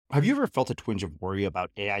Have you ever felt a twinge of worry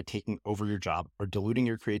about AI taking over your job or diluting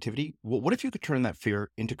your creativity? Well, what if you could turn that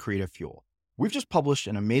fear into creative fuel? We've just published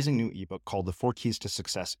an amazing new ebook called The Four Keys to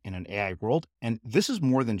Success in an AI World, and this is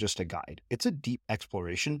more than just a guide. It's a deep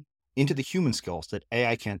exploration into the human skills that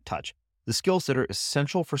AI can't touch, the skills that are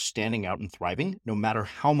essential for standing out and thriving, no matter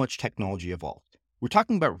how much technology evolves. We're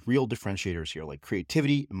talking about real differentiators here, like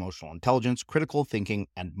creativity, emotional intelligence, critical thinking,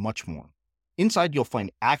 and much more. Inside, you'll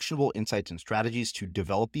find actionable insights and strategies to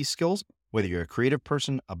develop these skills, whether you're a creative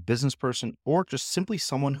person, a business person, or just simply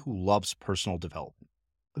someone who loves personal development.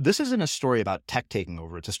 This isn't a story about tech taking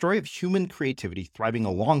over. It's a story of human creativity thriving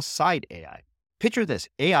alongside AI. Picture this,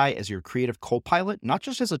 AI as your creative co-pilot, not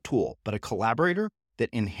just as a tool, but a collaborator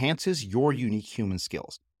that enhances your unique human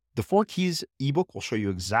skills. The Four Keys ebook will show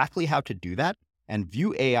you exactly how to do that and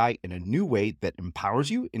view AI in a new way that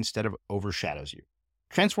empowers you instead of overshadows you.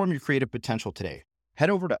 Transform your creative potential today. Head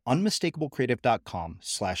over to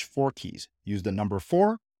unmistakablecreative.com/4keys. Use the number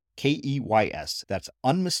 4, KEYS. That's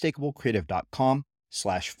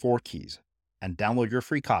unmistakablecreative.com/4keys and download your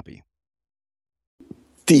free copy.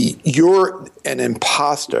 The "you're an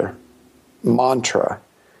imposter" mantra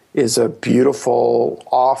is a beautiful,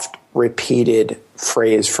 oft repeated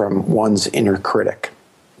phrase from one's inner critic.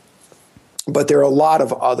 But there are a lot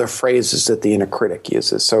of other phrases that the inner critic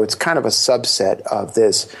uses. So it's kind of a subset of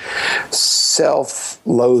this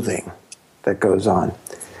self-loathing that goes on.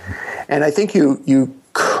 And I think you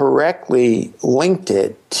correctly linked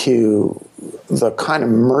it to the kind of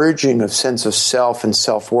merging of sense of self and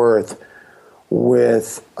self-worth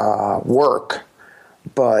with work.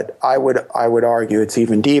 But I would argue it's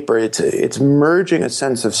even deeper. It's merging a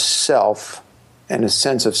sense of self and a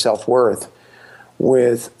sense of self-worth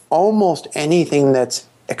with almost anything that's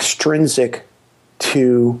extrinsic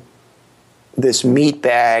to this meat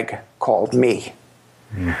bag called me.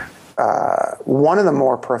 One of the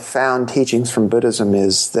more profound teachings from Buddhism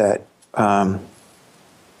is that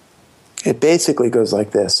it basically goes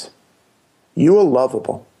like this. You are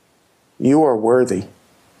lovable. You are worthy.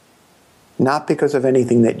 Not because of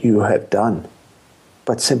anything that you have done,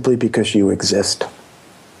 but simply because you exist.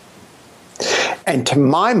 And to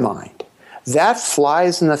my mind, that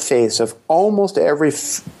flies in the face of almost every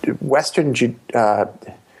Western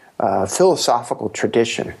philosophical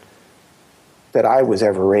tradition that I was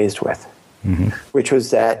ever raised with, which was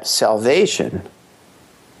that salvation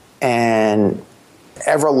and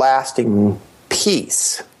everlasting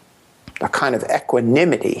peace, a kind of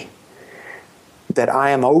equanimity, that I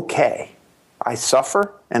am okay. I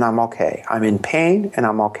suffer and I'm okay. I'm in pain and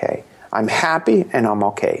I'm okay. I'm happy and I'm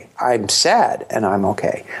okay. I'm sad and I'm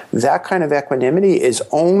okay. That kind of equanimity is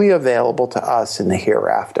only available to us in the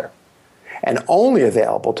hereafter, and only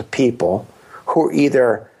available to people who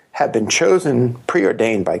either have been chosen,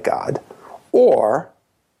 preordained by God, or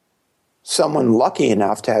someone lucky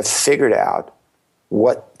enough to have figured out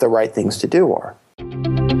what the right things to do are.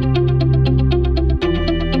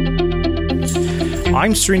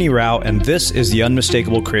 I'm Srini Rao, and this is the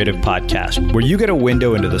Unmistakable Creative Podcast, where you get a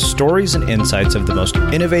window into the stories and insights of the most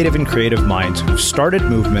innovative and creative minds who've started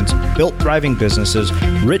movements, built thriving businesses,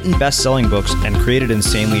 written best-selling books, and created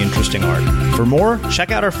insanely interesting art. For more,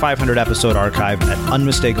 check out our 500-episode archive at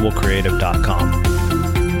unmistakablecreative.com.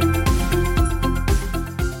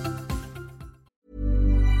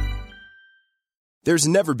 There's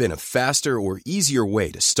never been a faster or easier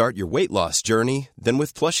way to start your weight loss journey than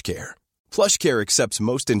with PlushCare. PlushCare accepts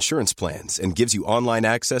most insurance plans and gives you online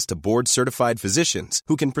access to board-certified physicians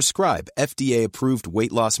who can prescribe FDA-approved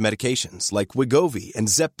weight loss medications like Wegovy and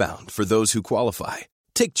Zepbound for those who qualify.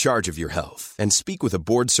 Take charge of your health and speak with a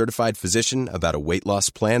board-certified physician about a weight loss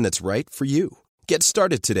plan that's right for you. Get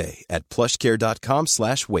started today at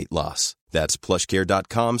plushcare.com/weight-loss. That's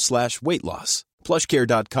plushcare.com/weight-loss.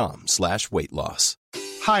 plushcare.com/weight-loss.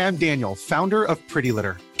 Hi, I'm Daniel, founder of Pretty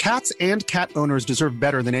Litter. Cats and cat owners deserve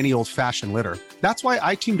better than any old-fashioned litter. That's why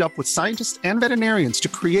I teamed up with scientists and veterinarians to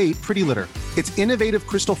create Pretty Litter. Its innovative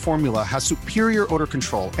crystal formula has superior odor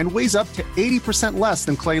control and weighs up to 80% less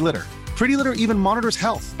than clay litter. Pretty Litter even monitors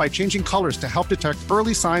health by changing colors to help detect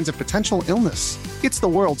early signs of potential illness. It's the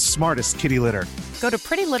world's smartest kitty litter. Go to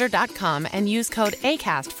prettylitter.com and use code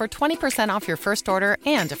ACAST for 20% off your first order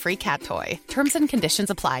and a free cat toy. Terms and conditions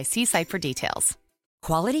apply. See site for details.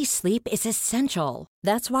 Quality sleep is essential.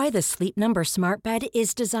 That's why the Sleep Number Smart Bed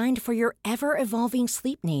is designed for your ever-evolving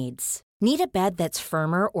sleep needs. Need a bed that's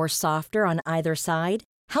firmer or softer on either side?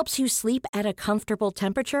 Helps you sleep at a comfortable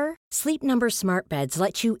temperature? Sleep Number Smart Beds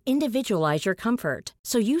let you individualize your comfort,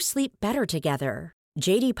 so you sleep better together.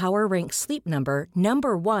 JD Power ranks Sleep Number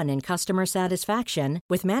number 1 in customer satisfaction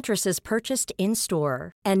with mattresses purchased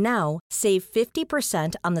in-store. And now, save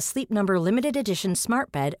 50% on the Sleep Number Limited Edition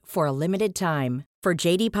Smart Bed for a limited time. For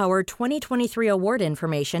JD Power 2023 award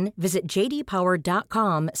information, visit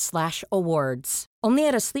jdpower.com/awards. Only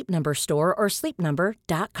at a Sleep Number store or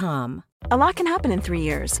sleepnumber.com. A lot can happen in 3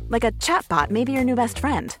 years, like a chatbot may be your new best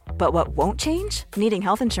friend. But what won't change? Needing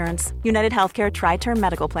health insurance. United Healthcare Tri-Term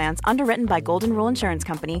Medical Plans, underwritten by Golden Rule Insurance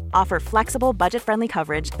Company, offer flexible, budget-friendly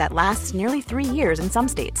coverage that lasts nearly 3 years in some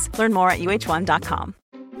states. Learn more at uh1.com.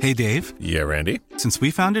 Hey, Dave. Yeah, Randy. Since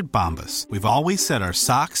we founded Bombas, we've always said our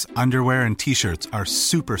socks, underwear, and T-shirts are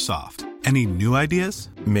super soft. Any new ideas?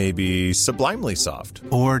 Maybe sublimely soft.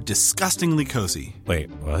 Or disgustingly cozy. Wait,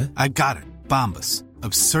 what? I got it. Bombas.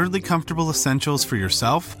 Absurdly comfortable essentials for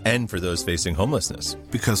yourself and for those facing homelessness.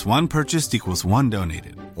 Because one purchased equals one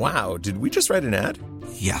donated. Wow, did we just write an ad?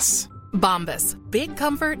 Yes. Bombas. Big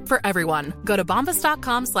comfort for everyone. Go to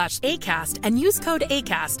bombas.com/ACAST and use code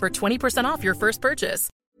ACAST for 20% off your first purchase.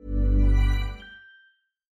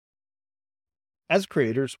 As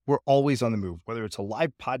creators, we're always on the move. Whether it's a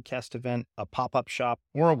live podcast event, a pop-up shop,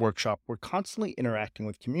 or a workshop, we're constantly interacting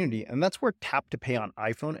with community, and that's where Tap to Pay on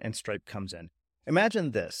iPhone and Stripe comes in.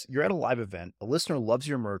 Imagine this. You're at a live event, a listener loves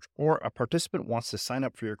your merch, or a participant wants to sign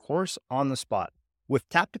up for your course on the spot. With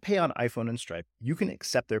Tap to Pay on iPhone and Stripe, you can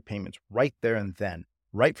accept their payments right there and then,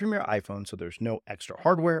 right from your iPhone, so there's no extra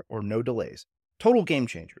hardware or no delays. Total game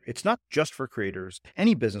changer. It's not just for creators.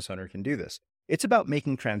 Any business owner can do this. It's about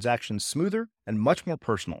making transactions smoother and much more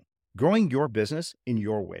personal, growing your business in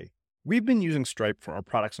your way. We've been using Stripe for our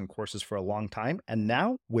products and courses for a long time, and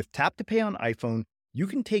now with Tap to Pay on iPhone, you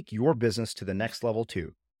can take your business to the next level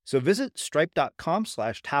too. So visit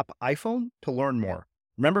stripe.com/tapiphone to learn more.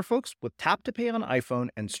 Remember, folks, with Tap to Pay on iPhone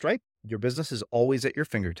and Stripe, your business is always at your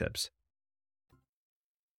fingertips.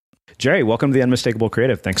 Jerry, welcome to the Unmistakable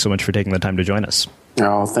Creative. Thanks so much for taking the time to join us.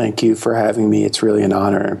 Oh, thank you for having me. It's really an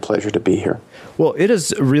honor and pleasure to be here. Well, it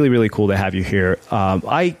is really, really cool to have you here.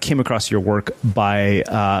 I came across your work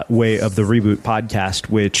by way of the Reboot podcast,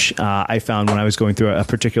 which I found when I was going through a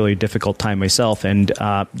particularly difficult time myself. And,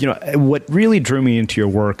 what really drew me into your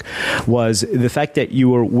work was the fact that you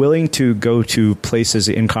were willing to go to places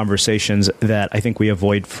in conversations that I think we've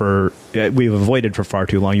avoided for far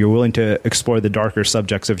too long. You're willing to explore the darker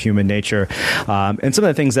subjects of human nature and some of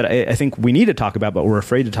the things that I think we need to talk about, but we're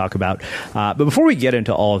afraid to talk about. But before we get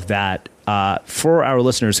into all of that, for our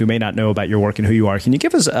listeners who may not know about your work and who you are, can you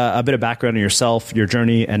give us a bit of background on yourself, your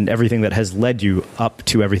journey, and everything that has led you up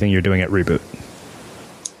to everything you're doing at Reboot?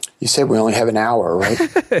 You said we only have an hour, right?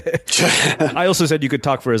 I also said you could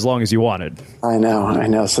talk for as long as you wanted. I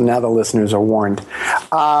know. So now the listeners are warned.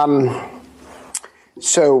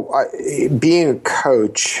 Being a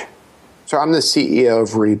coach, so I'm the CEO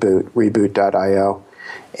of Reboot, reboot.io.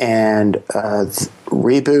 And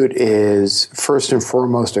Reboot is first and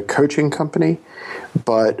foremost a coaching company,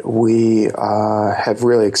 but we have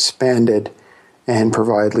really expanded and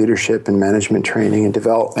provide leadership and management training and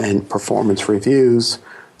development, performance reviews,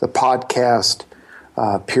 the podcast,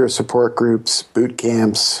 peer support groups, boot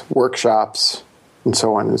camps, workshops, and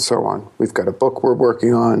so on and so on. We've got a book we're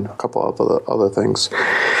working on, a couple of other things.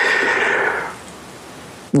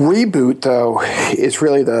 Reboot, though, is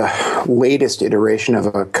really the latest iteration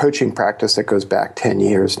of a coaching practice that goes back 10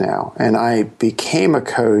 years now. And I became a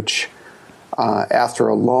coach after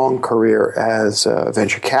a long career as a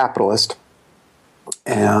venture capitalist.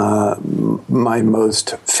 My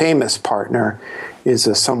most famous partner is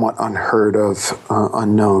a somewhat unheard of,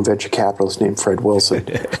 unknown venture capitalist named Fred Wilson.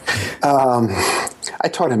 I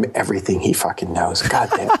taught him everything he fucking knows.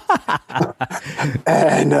 Goddamn.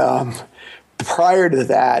 And prior to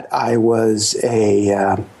that, I was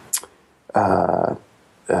a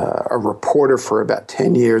reporter for about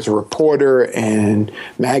 10 years, a reporter and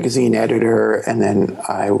magazine editor, and then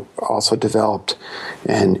I also developed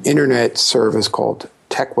an internet service called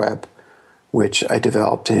TechWeb, which I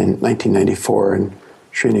developed in 1994. And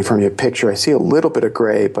Srini, from your picture, I see a little bit of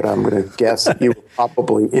gray, but I'm going to guess that you were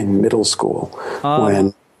probably in middle school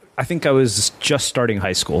when. I think I was just starting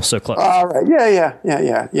high school, so close. All right,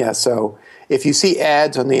 yeah. So if you see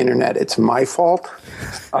ads on the internet, it's my fault,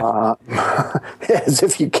 as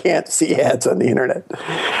if you can't see ads on the internet.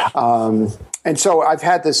 And so I've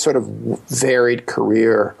had this sort of varied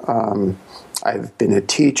career. I've been a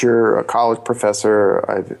teacher, a college professor.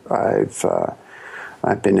 I've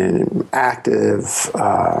been an active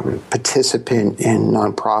participant in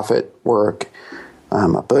nonprofit work.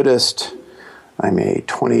 I'm a Buddhist. I'm a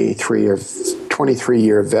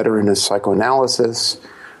 23-year veteran of psychoanalysis.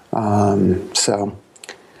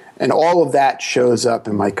 And all of that shows up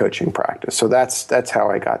in my coaching practice. So that's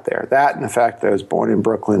how I got there. That and the fact that I was born in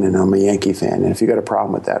Brooklyn and I'm a Yankee fan. And if you got a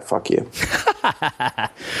problem with that, fuck you.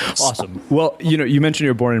 Awesome. Well, you mentioned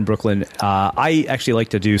you're born in Brooklyn. I actually like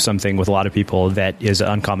to do something with a lot of people that is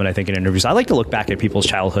uncommon, I think, in interviews. I like to look back at people's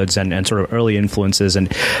childhoods and sort of early influences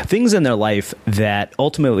and things in their life that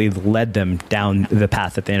ultimately led them down the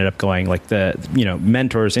path that they ended up going, like the,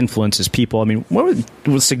 mentors, influences, people. I mean, what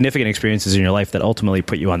were significant experiences in your life that ultimately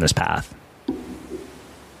put you on this path?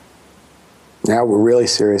 Now we're really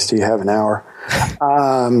serious. Do you have an hour?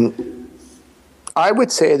 I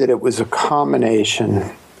would say that it was a combination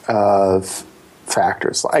of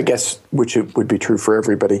factors, I guess, which would be true for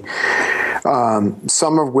everybody.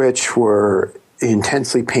 Some of which were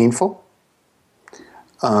intensely painful.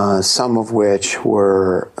 Some of which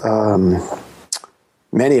were,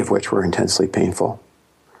 many of which were intensely painful.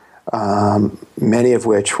 Many of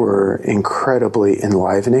which were incredibly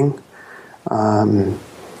enlivening. The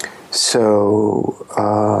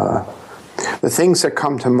things that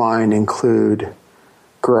come to mind include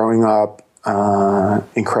growing up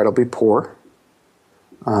incredibly poor,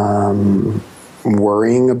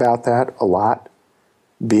 worrying about that a lot,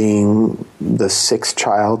 being the sixth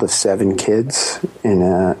child of 7 kids in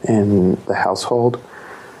the household,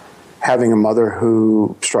 having a mother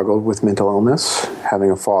who struggled with mental illness, having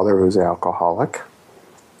a father who was an alcoholic,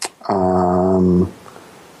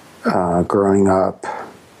 growing up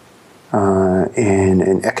in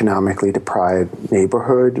an economically deprived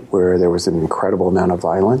neighborhood where there was an incredible amount of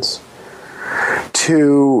violence,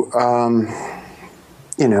 to,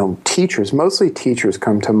 teachers. Mostly teachers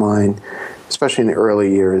come to mind, especially in the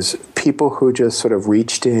early years, people who just sort of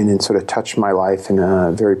reached in and sort of touched my life in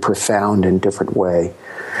a very profound and different way.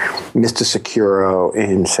 Mr. Securo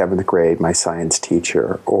in 7th grade, my science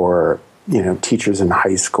teacher, or, teachers in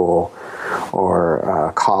high school, or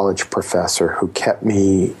a college professor who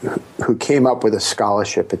came up with a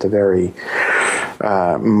scholarship at the very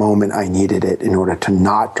moment I needed it in order to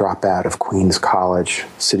not drop out of Queens College,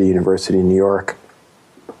 City University in New York,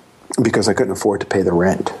 because I couldn't afford to pay the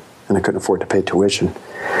rent and I couldn't afford to pay tuition.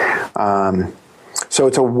 So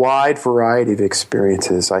it's a wide variety of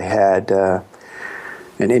experiences. I had an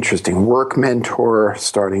interesting work mentor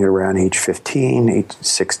starting around age 15, age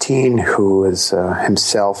 16, who was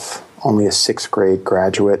himself only a 6th grade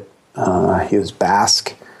graduate. He was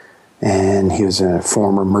Basque, and he was a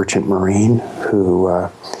former merchant marine who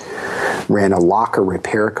ran a locker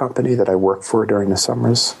repair company that I worked for during the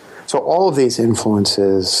summers. So all of these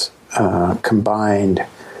influences combined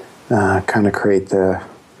kind of create the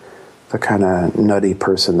kind of nutty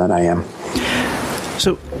person that I am.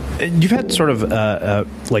 So you've had sort of a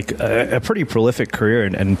pretty prolific career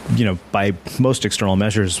and by most external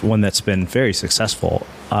measures, one that's been very successful.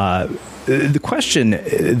 The question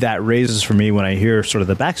that raises for me when I hear sort of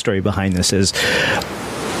the backstory behind this is,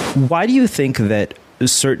 why do you think that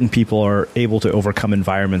certain people are able to overcome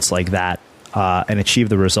environments like that and achieve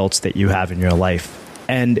the results that you have in your life?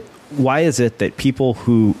 And why is it that people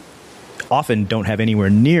who often don't have anywhere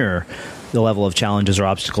near the level of challenges or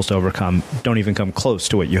obstacles to overcome don't even come close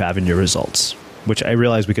to what you have in your results? Which I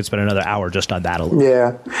realize we could spend another hour just on that alone.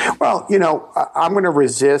 Yeah. Well, I'm going to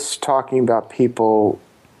resist talking about people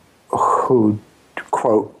who,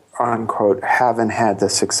 quote, unquote, haven't had the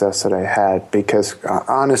success that I had, because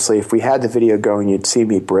honestly, if we had the video going, you'd see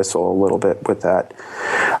me bristle a little bit with that.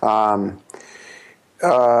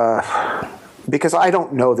 Because I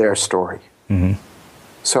don't know their story. Mm-hmm.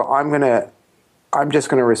 So I'm just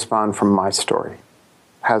going to respond from my story.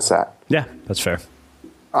 How's that? Yeah, that's fair.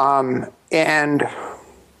 I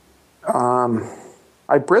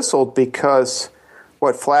bristled because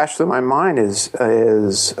what flashed through my mind is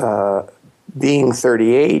being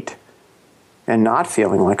 38 and not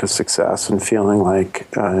feeling like a success and feeling like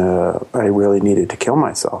I really needed to kill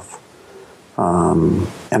myself. And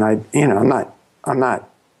I'm not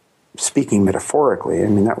speaking metaphorically. I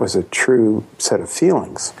mean, that was a true set of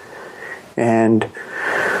feelings. And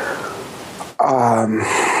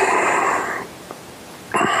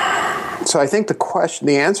so I think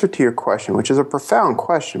the answer to your question, which is a profound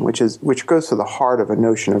question, which goes to the heart of a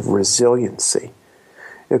notion of resiliency.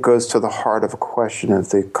 It goes to the heart of a question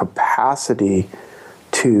of the capacity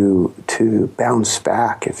to bounce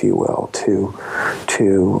back, if you will, to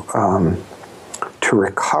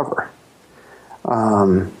recover,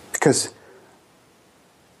 because.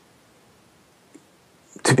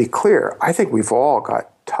 To be clear, I think we've all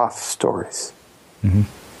got tough stories. Mm-hmm.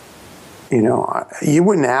 You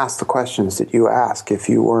wouldn't ask the questions that you ask if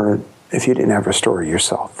you didn't have a story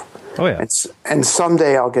yourself. Oh yeah. And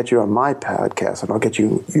someday I'll get you on my podcast and I'll get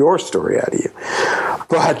your story out of you.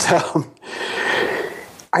 But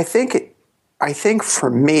I think for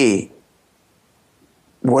me,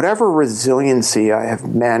 whatever resiliency I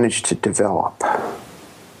have managed to develop,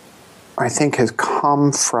 I think has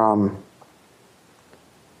come from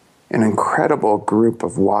an incredible group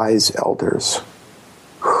of wise elders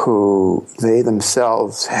who they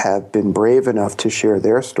themselves have been brave enough to share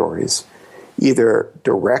their stories, either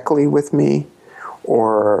directly with me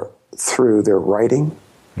or through their writing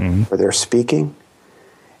or their speaking,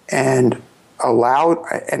 and I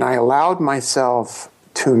allowed myself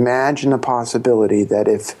to imagine the possibility that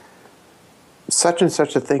if such and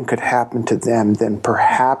such a thing could happen to them, then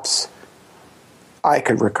perhaps I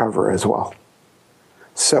could recover as well.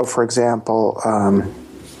 So, for example,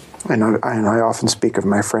 and I often speak of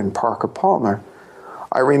my friend Parker Palmer.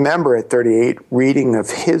 I remember at 38 reading of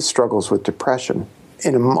his struggles with depression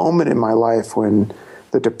in a moment in my life when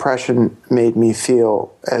the depression made me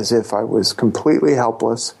feel as if I was completely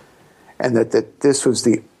helpless and that this was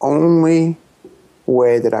the only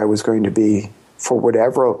way that I was going to be for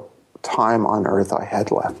whatever time on earth I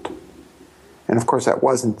had left. And of course, that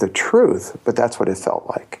wasn't the truth, but that's what it felt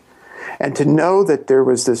like. And to know that there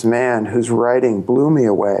was this man whose writing blew me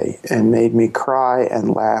away and made me cry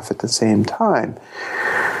and laugh at the same time.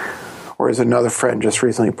 Or as another friend just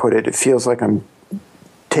recently put it, it feels like I'm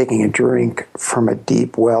taking a drink from a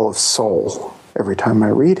deep well of soul every time I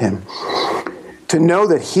read him. To know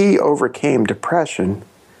that he overcame depression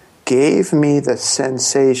gave me the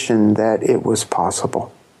sensation that it was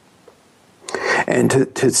possible.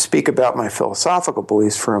 And to speak about my philosophical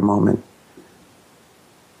beliefs for a moment,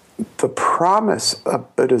 the promise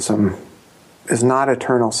of Buddhism is not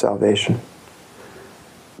eternal salvation.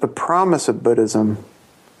 The promise of Buddhism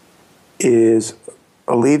is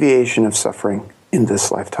alleviation of suffering in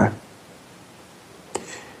this lifetime.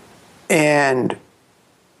 And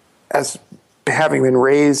as having been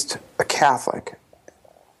raised a Catholic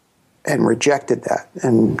and rejected that,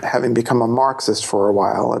 and having become a Marxist for a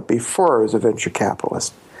while, before I was a venture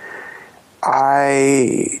capitalist,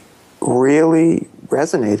 I really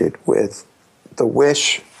resonated with the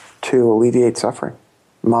wish to alleviate suffering,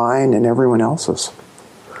 mine and everyone else's.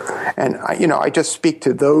 And I just speak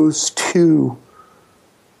to those two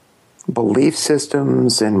belief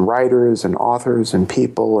systems and writers and authors and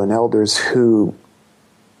people and elders who,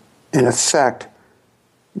 in effect,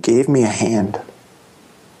 gave me a hand.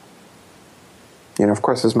 Of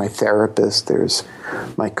course, there's my therapist, there's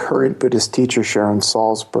my current Buddhist teacher, Sharon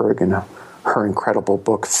Salzberg, and her incredible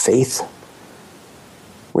book, Faith,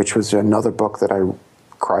 which was another book that I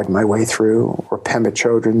cried my way through, or Pema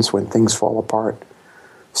Chodron's When Things Fall Apart.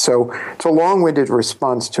 So it's a long-winded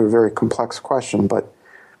response to a very complex question, but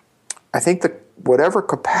I think that whatever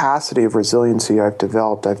capacity of resiliency I've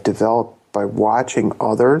developed by watching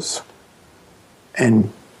others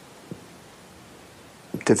and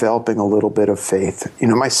developing a little bit of faith.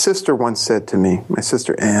 My sister once said to me, my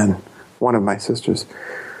sister Anne, one of my sisters,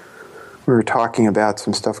 we were talking about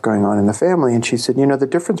some stuff going on in the family, and she said, the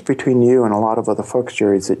difference between you and a lot of other folks,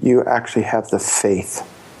 Jerry, is that you actually have the faith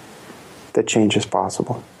that change is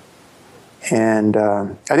possible. And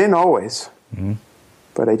I didn't always,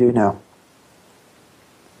 but I do now.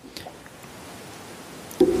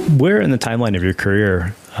 Where in the timeline of your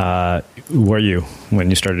career were you when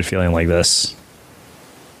you started feeling like this?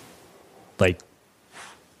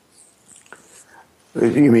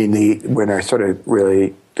 You mean when I sort of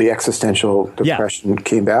really, the existential depression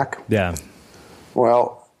came back? Yeah.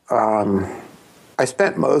 Well, I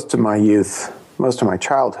spent most of my youth, most of my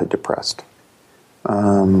childhood depressed.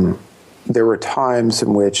 There were times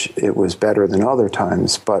in which it was better than other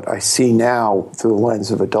times, but I see now through the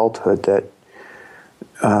lens of adulthood that,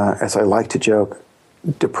 as I like to joke,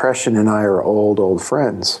 depression and I are old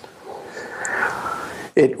friends.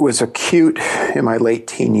 It was acute in my late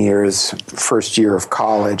teen years, first year of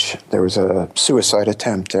college. There was a suicide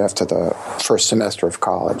attempt after the first semester of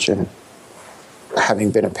college, and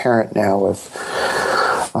having been a parent now of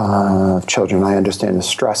children, I understand the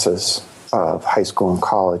stresses of high school and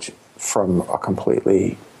college from a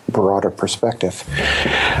completely broader perspective.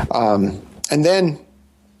 And then,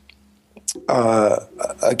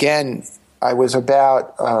 again, I was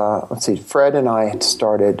about, Fred and I had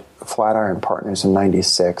started Flatiron Partners in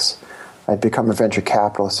 96. I'd become a venture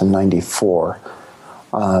capitalist in 94.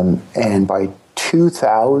 And by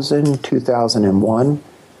 2001,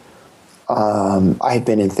 I had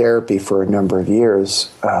been in therapy for a number of years.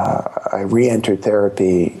 I re-entered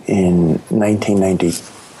therapy in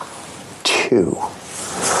 1992.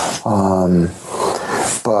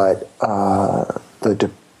 But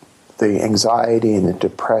the anxiety and the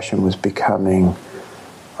depression was becoming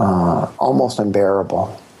almost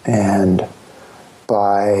unbearable. And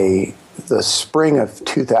by the spring of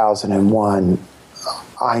 2001,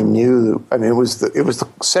 I knew. I mean, it was the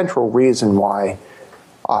central reason why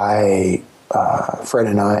Fred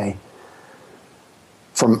and I.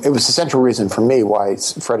 It was the central reason for me why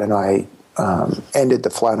Fred and I ended the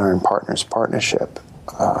Flatiron Partners partnership.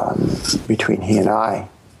 Between he and I,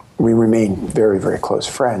 we remained very, very close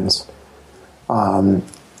friends. And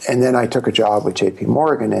then I took a job with J.P.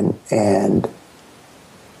 Morgan, and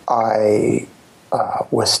I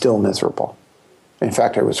was still miserable. In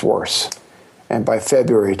fact, I was worse. And by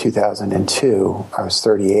February 2002, I was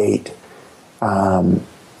 38.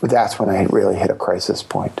 That's when I really hit a crisis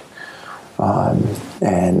point.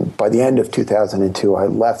 And by the end of 2002, I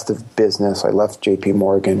left the business. I left J.P.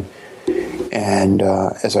 Morgan. And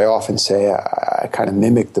as I often say, I kind of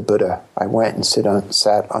mimicked the Buddha. I went and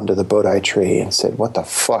sat under the Bodhi tree and said, what the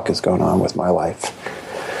fuck is going on with my life?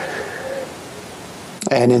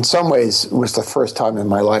 And in some ways, it was the first time in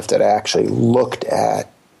my life that I actually looked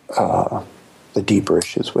at the deeper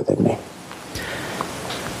issues within me.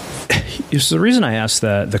 So the reason I asked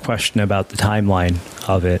the question about the timeline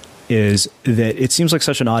of it is that it seems like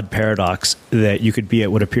such an odd paradox that you could be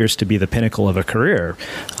at what appears to be the pinnacle of a career.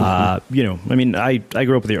 I mean, I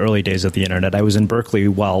grew up in the early days of the internet. I was in Berkeley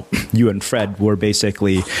while you and Fred were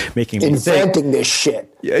basically inventing this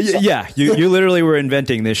shit. Yeah, you literally were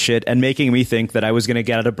inventing this shit and making me think that I was going to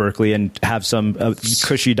get out of Berkeley and have some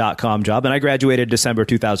cushy.com job. And I graduated December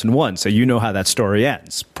 2001. So you know how that story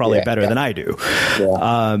ends, probably better than I do.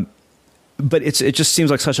 Yeah. But it just seems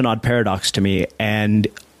like such an odd paradox to me. And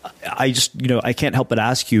I just, I can't help but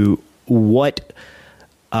ask you what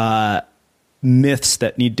myths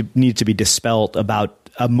that need to be dispelled about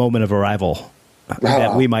a moment of arrival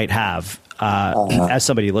that we might have as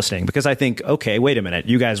somebody listening. Because I think, okay, wait a minute,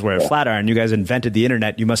 you guys were at Flatiron, you guys invented the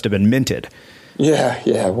internet, you must have been minted.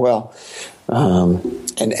 Yeah. Well, and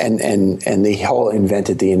the whole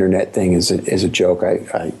invented the internet thing is a joke.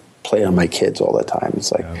 I play on my kids all the time.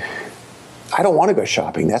 It's like. Yeah. I don't want to go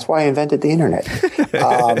shopping. That's why I invented the internet.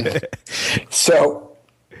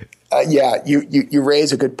 You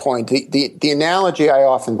raise a good point. The analogy I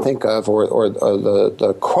often think of, or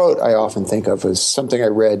the quote I often think of, is something I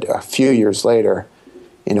read a few years later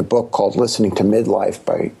in a book called "Listening to Midlife"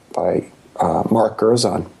 by Mark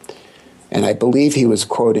Gerzon, and I believe he was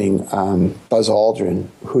quoting Buzz Aldrin,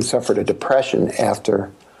 who suffered a depression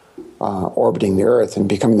after orbiting the Earth and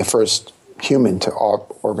becoming the first human to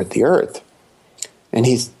orbit the Earth. And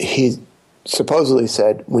he supposedly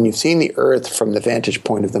said, when you've seen the Earth from the vantage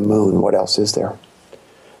point of the moon, what else is there?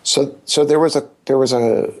 So there was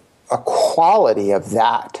a quality of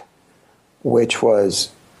that, which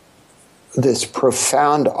was this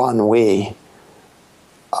profound ennui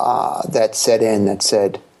that set in, that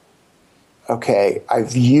said, okay,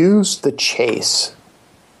 I've used the chase,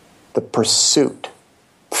 the pursuit,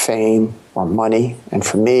 fame or money, and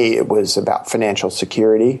for me it was about financial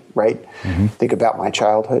security, right? Mm-hmm. Think about my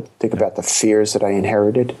childhood, think about the fears that I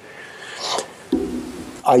inherited.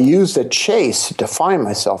 I used the chase to define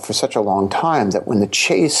myself for such a long time that when the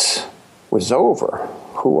chase was over,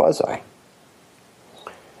 who was I?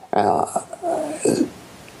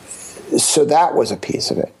 So that was a piece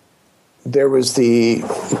of it. There was the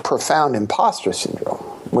profound imposter syndrome,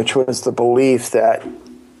 which was the belief that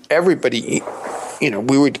everybody,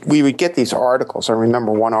 we would get these articles. I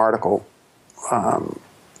remember one article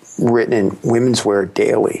written in Women's Wear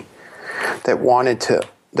Daily that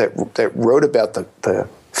wrote about the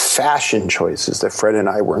fashion choices that Fred and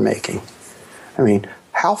I were making. I mean,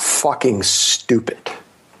 how fucking stupid.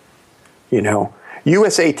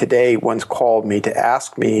 USA Today once called me to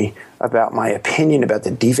ask me about my opinion about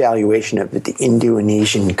the devaluation of the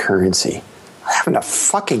Indonesian currency. I haven't a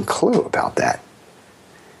fucking clue about that.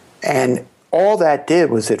 And all that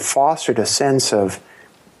did was it fostered a sense of,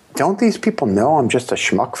 don't these people know I'm just a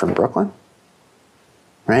schmuck from Brooklyn?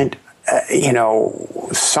 Right?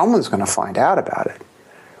 Someone's going to find out about it.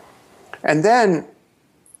 And then,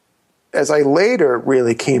 as I later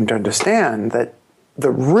really came to understand, that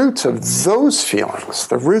the roots of those feelings,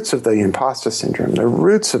 the roots of the imposter syndrome, the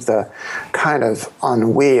roots of the kind of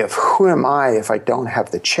ennui of who am I if I don't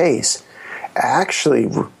have the chase, actually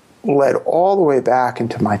led all the way back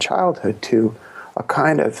into my childhood to a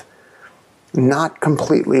kind of not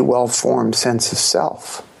completely well-formed sense of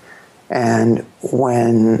self. And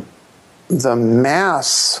when the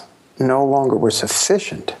mass no longer were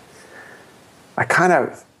sufficient,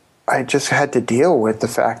 I just had to deal with the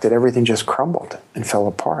fact that everything just crumbled and fell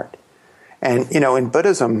apart. And, in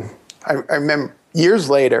Buddhism, I remember years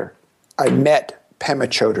later, I met Pema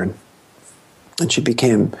Chodron. And she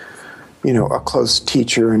became, a close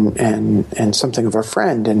teacher and something of a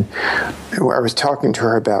friend. And I was talking to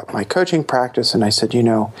her about my coaching practice, and I said,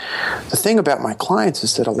 the thing about my clients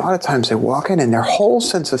is that a lot of times they walk in and their whole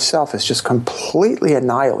sense of self is just completely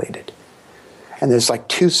annihilated. And there's like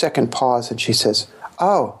 2-second pause, and she says,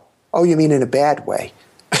 oh, you mean in a bad way?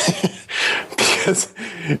 Because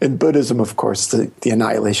in Buddhism, of course, the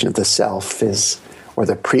annihilation of the self is, or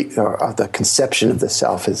the conception of the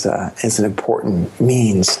self is an important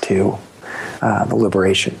means to the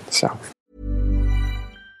liberation. So,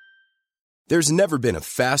 There's never been a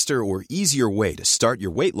faster or easier way to start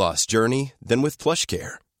your weight loss journey than with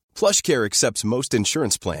PlushCare. PlushCare accepts most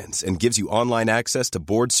insurance plans and gives you online access to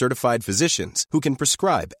board-certified physicians who can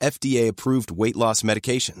prescribe FDA-approved weight loss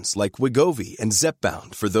medications like Wegovy and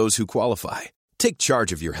Zepbound for those who qualify. Take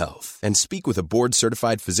charge of your health and speak with a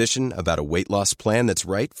board-certified physician about a weight loss plan that's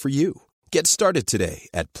right for you. Get started today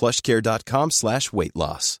at plushcare.com/weight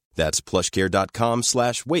loss. That's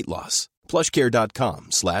plushcare.com/weight loss.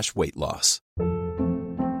 plushcare.com/weight loss.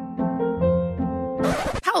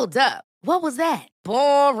 Hold up. What was that?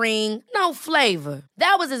 Boring. No flavor.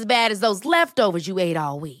 That was as bad as those leftovers you ate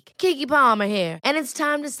all week. Keke Palmer here, and it's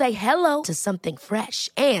time to say hello to something fresh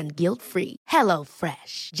and guilt-free. Hello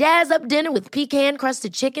Fresh. Jazz up dinner with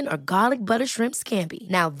pecan-crusted chicken or garlic butter shrimp scampi.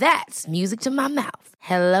 Now that's music to my mouth.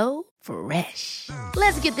 Hello Fresh.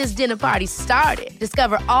 Let's get this dinner party started.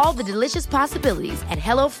 Discover all the delicious possibilities at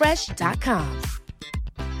hellofresh.com.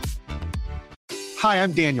 Hi,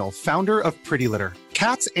 I'm Daniel, founder of Pretty Litter.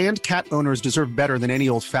 Cats and cat owners deserve better than any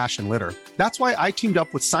old-fashioned litter. That's why I teamed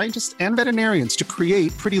up with scientists and veterinarians to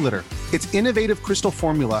create Pretty Litter. Its innovative crystal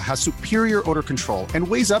formula has superior odor control and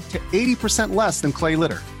weighs up to 80% less than clay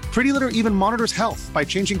litter. Pretty Litter even monitors health by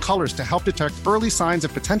changing colors to help detect early signs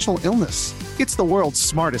of potential illness. It's the world's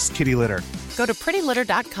smartest kitty litter. Go to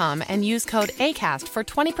prettylitter.com and use code ACAST for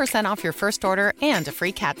 20% off your first order and a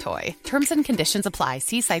free cat toy. Terms and conditions apply.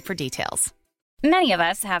 See site for details. Many of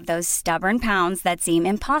us have those stubborn pounds that seem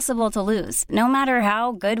impossible to lose, no matter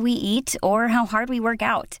how good we eat or how hard we work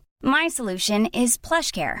out. My solution is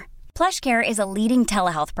PlushCare. PlushCare is a leading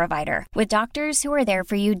telehealth provider with doctors who are there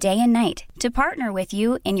for you day and night to partner with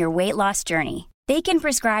you in your weight loss journey. They can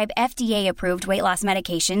prescribe FDA-approved weight loss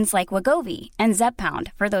medications like Wegovy and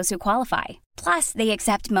Zepbound for those who qualify. Plus, they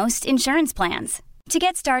accept most insurance plans. To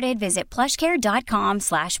get started, visit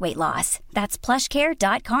plushcare.com/weight loss. That's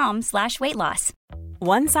plushcare.com/weight loss.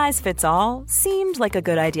 One size fits all seemed like a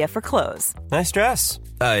good idea for clothes. Nice dress.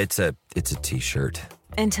 It's a t-shirt.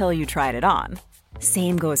 Until you tried it on.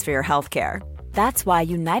 Same goes for your healthcare. That's why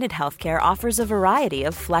United Healthcare offers a variety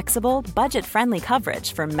of flexible, budget-friendly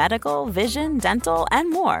coverage for medical, vision, dental, and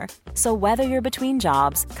more. So whether you're between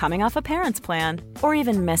jobs, coming off a parent's plan, or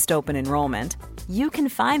even missed open enrollment, you can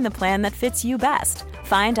find the plan that fits you best.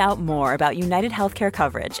 Find out more about United Healthcare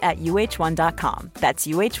coverage at uh1.com. That's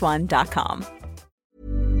uh1.com.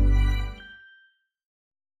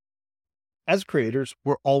 As creators,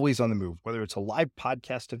 we're always on the move. Whether it's a live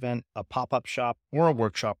podcast event, a pop-up shop, or a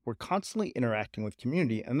workshop, we're constantly interacting with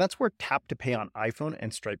community, and that's where Tap to Pay on iPhone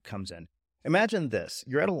and Stripe comes in. Imagine this.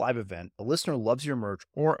 You're at a live event, a listener loves your merch,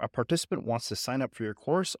 or a participant wants to sign up for your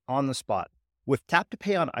course on the spot. With Tap to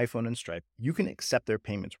Pay on iPhone and Stripe, you can accept their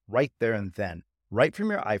payments right there and then, right from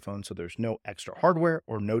your iPhone, so there's no extra hardware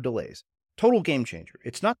or no delays. Total game changer.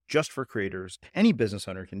 It's not just for creators. Any business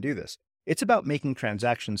owner can do this. It's about making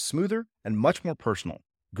transactions smoother and much more personal,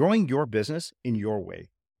 growing your business in your way.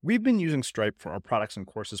 We've been using Stripe for our products and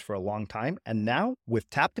courses for a long time, and now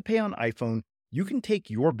with Tap to Pay on iPhone, you can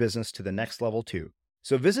take your business to the next level too.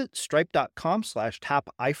 So visit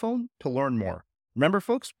stripe.com/tapiphone to learn more. Remember,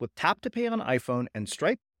 folks, with Tap to Pay on iPhone and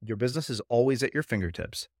Stripe, your business is always at your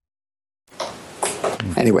fingertips.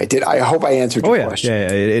 Anyway, I hope I answered your question.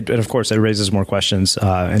 Yeah. And of course, it raises more questions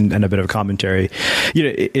and a bit of commentary.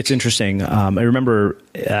 It's interesting. I remember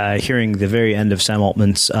hearing the very end of Sam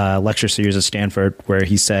Altman's lecture series at Stanford, where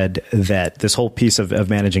he said that this whole piece of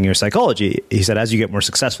managing your psychology, he said, as you get more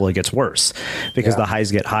successful, it gets worse because the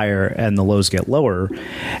highs get higher and the lows get lower.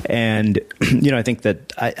 And, I think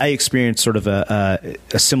that I experienced sort of a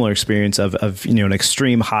similar experience of an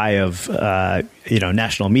extreme high of,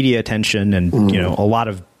 national media attention and, a lot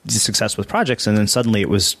of success with projects, and then suddenly it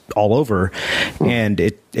was all over, and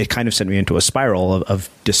it kind of sent me into a spiral of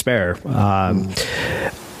despair.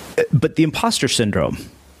 But the imposter syndrome,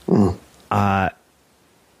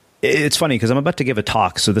 it's funny because I'm about to give a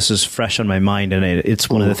talk, so this is fresh on my mind, and it's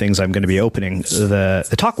one of the things I'm going to be opening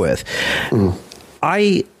the talk with.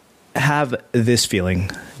 I have this feeling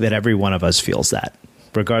that every one of us feels that,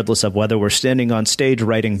 regardless of whether we're standing on stage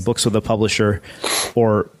writing books with a publisher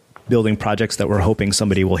or building projects that we're hoping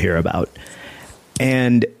somebody will hear about.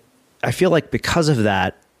 And I feel like because of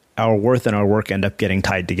that, our worth and our work end up getting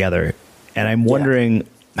tied together. And I'm wondering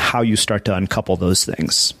how you start to uncouple those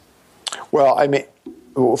things. Well,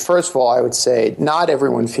 first of all, I would say not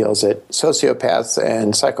everyone feels it. Sociopaths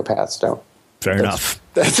and psychopaths don't. Fair enough.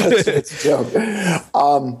 That's a joke.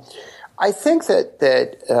 I think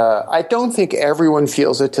that I don't think everyone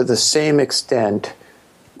feels it to the same extent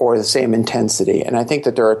or the same intensity, and I think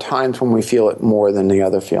that there are times when we feel it more than the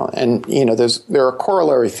other feeling. And there are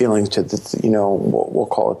corollary feelings to this. We'll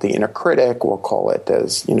call it the inner critic. We'll call it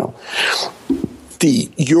as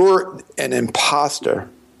the "you're an imposter"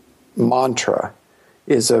 mantra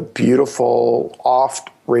is a beautiful, oft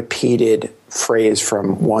repeated phrase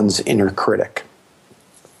from one's inner critic.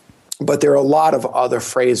 But there are a lot of other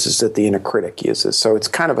phrases that the inner critic uses. So it's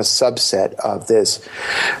kind of a subset of this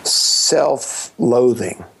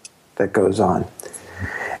self-loathing that goes on.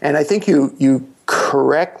 And I think you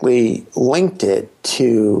correctly linked it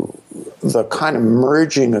to the kind of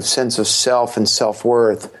merging of sense of self and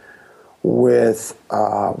self-worth with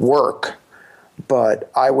work. But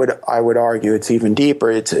I would argue it's even deeper.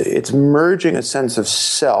 It's merging a sense of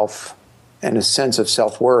self and a sense of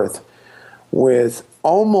self-worth with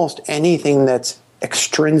almost anything that's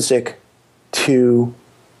extrinsic to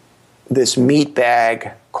this meat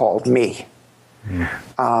bag called me.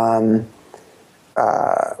 One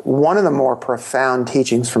of the more profound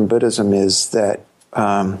teachings from Buddhism is that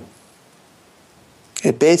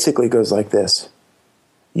it basically goes like this.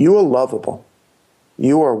 You are lovable.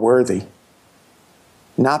 You are worthy.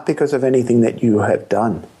 Not because of anything that you have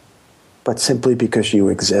done, but simply because you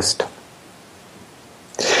exist.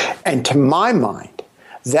 And to my mind,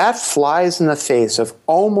 that flies in the face of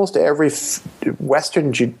almost every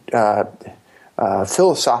Western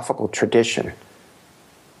philosophical tradition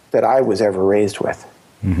that I was ever raised with,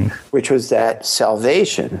 which was that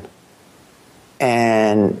salvation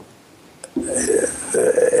and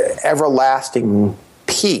everlasting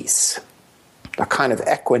peace, a kind of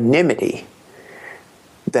equanimity,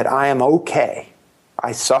 that I am okay.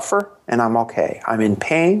 I suffer and I'm okay. I'm in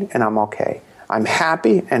pain and I'm okay. I'm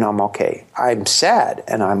happy and I'm okay. I'm sad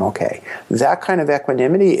and I'm okay. That kind of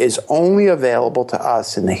equanimity is only available to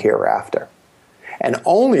us in the hereafter, and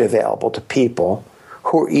only available to people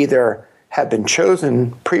who either have been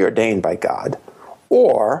chosen, preordained by God,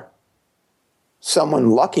 or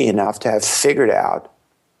someone lucky enough to have figured out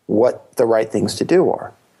what the right things to do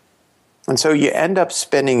are. And so you end up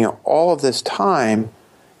spending all of this time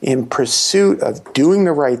in pursuit of doing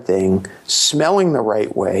the right thing, smelling the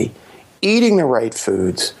right way, eating the right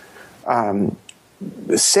foods,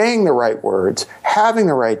 saying the right words, having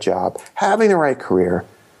the right job, having the right career.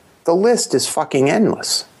 The list is fucking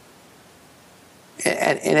endless.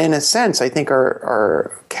 And in a sense, I think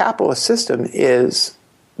our capitalist system is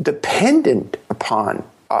dependent upon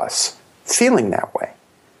us feeling that way,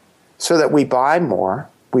 so that we buy more,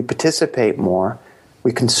 we participate more,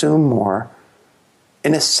 we consume more,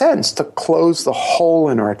 in a sense, to close the hole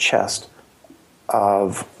in our chest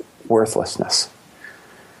of worthlessness.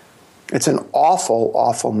 It's an awful,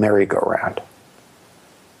 awful merry-go-round.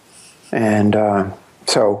 And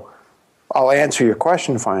so I'll answer your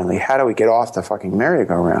question finally. How do we get off the fucking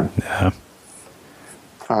merry-go-round? Yeah.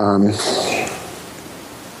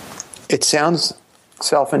 It sounds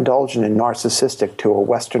self-indulgent and narcissistic to a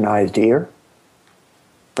westernized ear,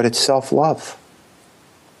 but it's self-love.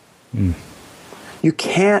 You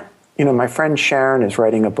can't, my friend Sharon is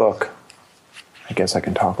writing a book. I guess I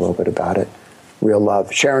can talk a little bit about it. Real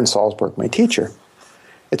Love. Sharon Salzberg, my teacher.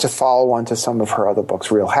 It's a follow-on to some of her other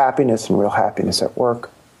books, Real Happiness and Real Happiness at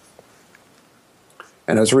Work.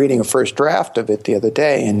 And I was reading a first draft of it the other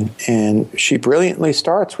day, and she brilliantly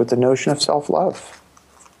starts with the notion of self-love.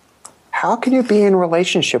 How can you be in a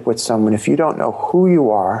relationship with someone if you don't know who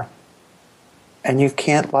you are and you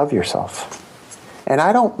can't love yourself? And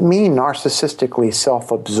I don't mean narcissistically,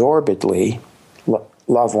 self-absorbedly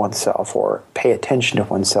love oneself or pay attention to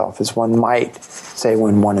oneself, as one might say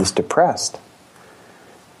when one is depressed.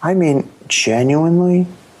 I mean genuinely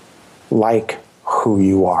like who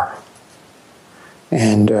you are.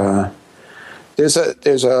 And there's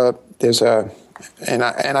a and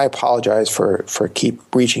I apologize for keep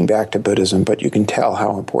reaching back to Buddhism, but you can tell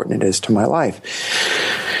how important it is to my life.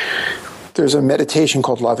 There's a meditation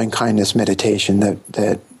called loving kindness meditation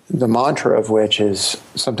that the mantra of which is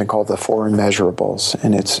something called the Four Immeasurables,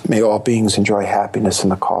 and it's may all beings enjoy happiness in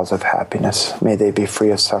the cause of happiness. May they be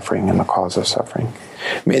free of suffering in the cause of suffering.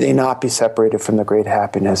 May they not be separated from the great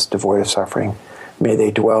happiness, devoid of suffering. May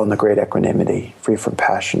they dwell in the great equanimity, free from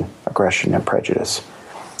passion, aggression, and prejudice.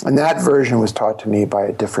 And that version was taught to me by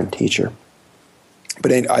a different teacher.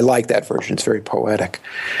 But I like that version. It's very poetic.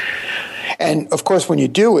 And, of course, when you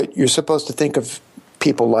do it, you're supposed to think of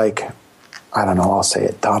people like, I don't know, I'll say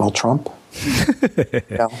it, Donald Trump.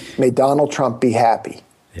 May Donald Trump be happy.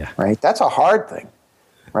 Yeah. Right? That's a hard thing,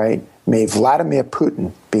 right? May Vladimir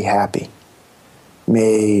Putin be happy.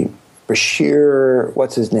 May Bashir,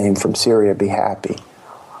 what's his name, from Syria be happy.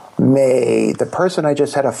 May the person I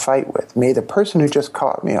just had a fight with, may the person who just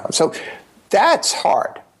caught me up. So that's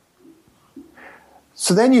hard.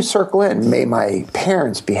 So then you circle in, may my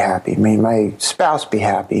parents be happy, may my spouse be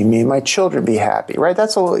happy, may my children be happy, right?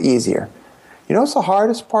 That's a little easier. You know what's the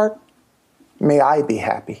hardest part? May I be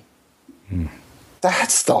happy.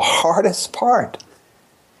 That's the hardest part.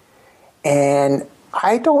 And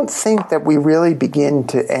I don't think that we really begin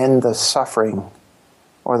to end the suffering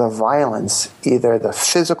or the violence, either the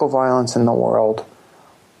physical violence in the world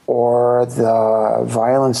or the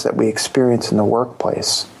violence that we experience in the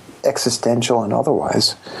workplace, existential and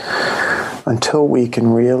otherwise, until we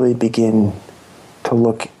can really begin to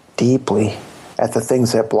look deeply at the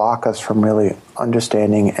things that block us from really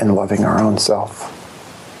understanding and loving our own self.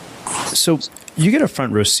 So you get a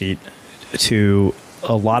front row seat to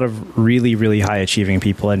a lot of really, really high achieving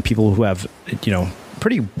people and people who have,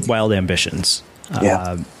 pretty wild ambitions.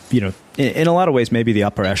 Yeah. In a lot of ways, maybe the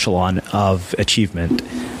upper echelon of achievement.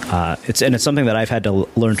 It's something that I've had to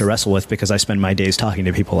learn to wrestle with because I spend my days talking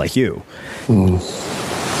to people like you.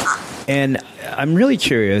 And I'm really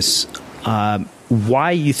curious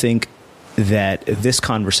why you think that this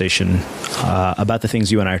conversation about the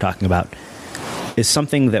things you and I are talking about is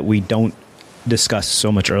something that we don't discuss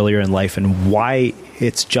so much earlier in life, and why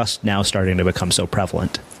it's just now starting to become so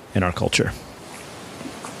prevalent in our culture.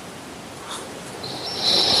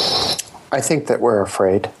 I think that we're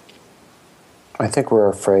afraid. I think we're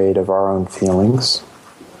afraid of our own feelings.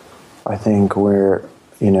 I think we're,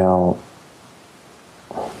 I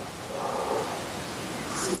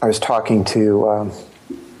was talking to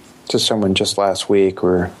someone just last week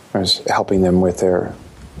where I was helping them with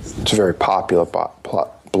it's a very popular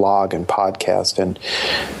blog and podcast, and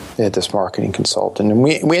they had this marketing consultant. And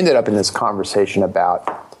we ended up in this conversation about,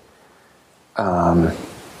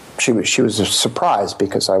 she was surprised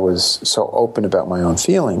because I was so open about my own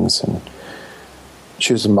feelings, and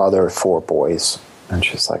she was a mother of 4 boys, and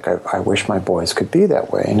she's like, I wish my boys could be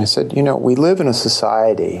that way. And I said, we live in a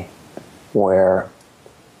society where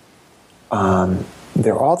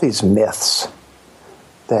there are all these myths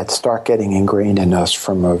that start getting ingrained in us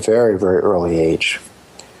from a very, very early age.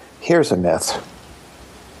 Here's a myth.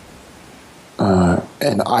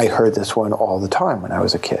 And I heard this one all the time when I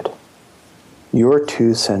was a kid. You're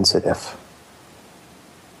too sensitive.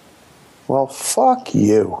 Well, fuck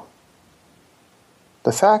you.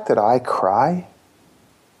 The fact that I cry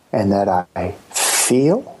and that I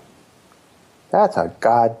feel, that's a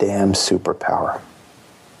goddamn superpower.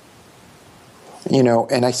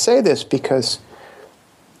 And I say this because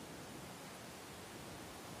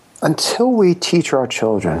until we teach our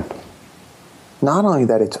children not only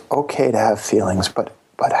that it's okay to have feelings, but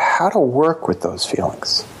how to work with those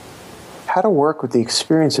feelings, how to work with the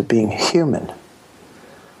experience of being human,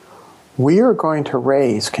 we are going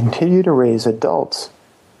to continue to raise adults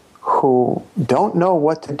who don't know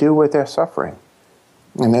what to do with their suffering.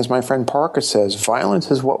 And as my friend Parker says,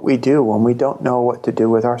 violence is what we do when we don't know what to do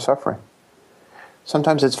with our suffering.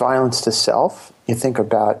 Sometimes it's violence to self. You think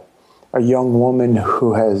about a young woman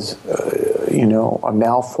who has, a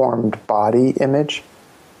malformed body image.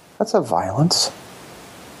 That's a violence,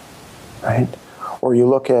 right? Or you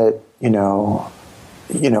look at,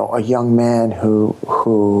 a young man who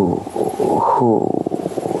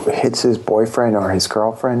hits his boyfriend or his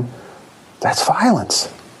girlfriend. That's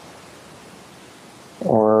violence.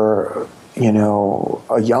 Or,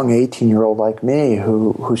 a young 18-year-old like me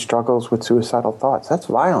who struggles with suicidal thoughts. That's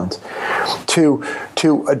violence. To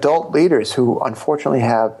adult leaders who unfortunately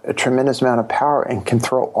have a tremendous amount of power and can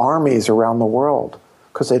throw armies around the world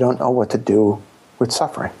because they don't know what to do with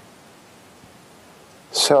suffering.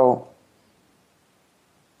 So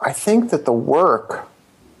I think that the work,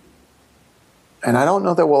 and I don't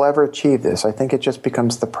know that we'll ever achieve this, I think it just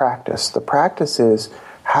becomes the practice. The practice is,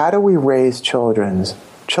 how do we raise children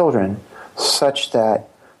such that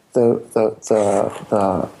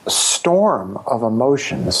the storm of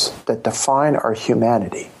emotions that define our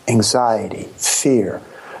humanity, anxiety, fear,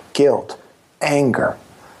 guilt, anger,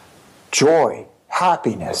 joy,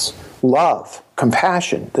 happiness, love,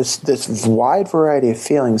 compassion, this wide variety of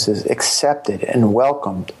feelings is accepted and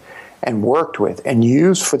welcomed and worked with and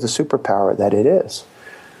used for the superpower that it is.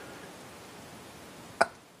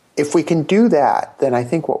 if we can do that, then I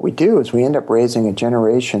think what we do is we end up raising a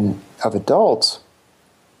generation of adults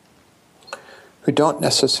who don't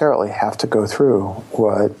necessarily have to go through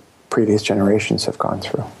what previous generations have gone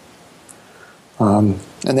through. And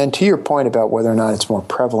then to your point about whether or not it's more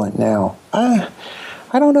prevalent now, I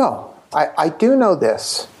don't know. I do know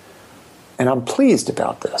this, and I'm pleased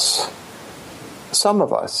about this. Some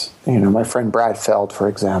of us, my friend Brad Feld, for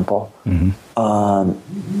example,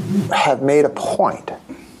 have made a point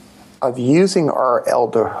of using our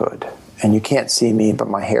elderhood, and you can't see me, but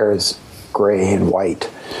my hair is gray and white,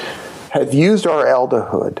 have used our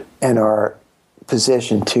elderhood and our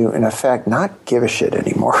position to, in effect, not give a shit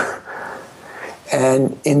anymore.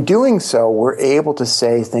 And in doing so, we're able to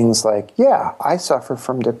say things like, yeah, I suffer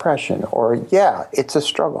from depression, or yeah, it's a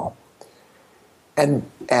struggle. And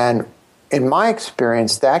in my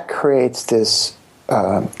experience, that creates this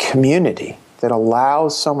community that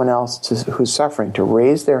allows someone else who's suffering to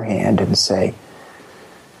raise their hand and say,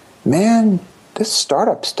 man, this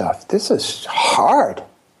startup stuff, this is hard.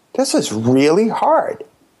 This is really hard.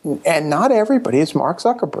 And not everybody is Mark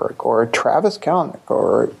Zuckerberg or Travis Kalanick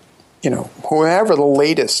or whoever the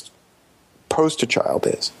latest poster child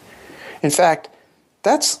is. In fact,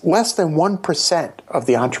 that's less than 1% of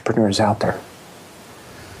the entrepreneurs out there.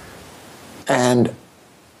 And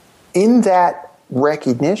in that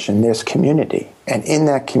recognition, there's community. And in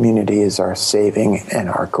that community is our saving and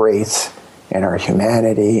our grace and our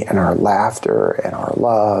humanity and our laughter and our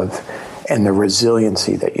love and the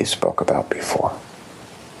resiliency that you spoke about before.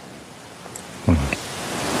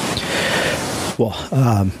 Well,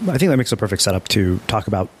 I think that makes a perfect setup to talk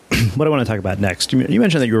about what I want to talk about next. You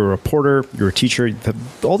mentioned that you're a reporter, you're a teacher,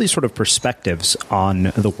 all these sort of perspectives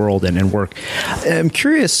on the world and work. I'm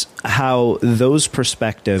curious how those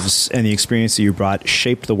perspectives and the experience that you brought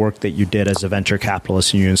shaped the work that you did as a venture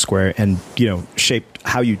capitalist in Union Square and, shaped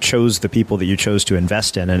how you chose the people that you chose to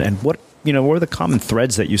invest in and what were the common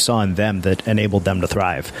threads that you saw in them that enabled them to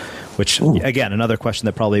thrive? Which, again, another question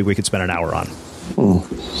that probably we could spend an hour on.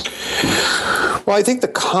 Well, I think the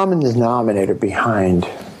common denominator behind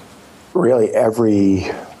really every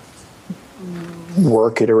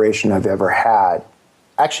work iteration I've ever had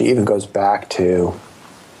actually even goes back to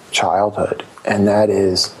childhood. And that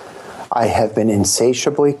is, I have been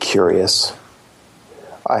insatiably curious.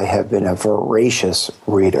 I have been a voracious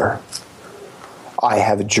reader. I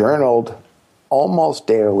have journaled almost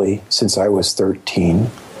daily since I was 13.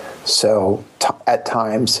 So at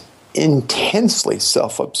times, intensely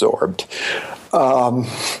self-absorbed.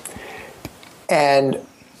 And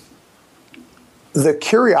the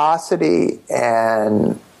curiosity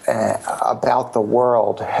about the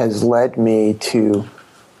world has led me to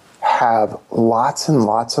have lots and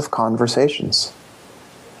lots of conversations.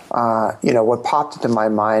 What popped into my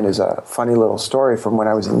mind is a funny little story from when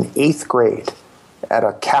I was in 8th grade at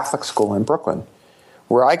a Catholic school in Brooklyn,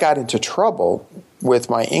 where I got into trouble with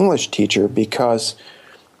my English teacher because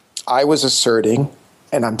I was asserting,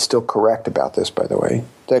 and I'm still correct about this, by the way,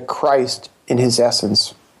 that Christ, in his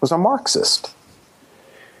essence, was a Marxist.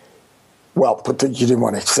 Well, but you didn't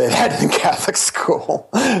want to say that in Catholic school.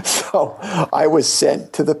 So I was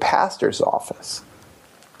sent to the pastor's office.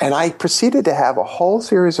 And I proceeded to have a whole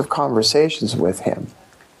series of conversations with him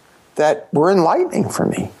that were enlightening for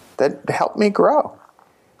me, that helped me grow.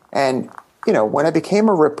 And, when I became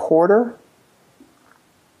a reporter,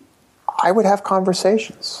 I would have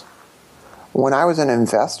conversations. When I was an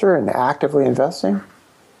investor and actively investing,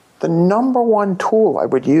 the number one tool I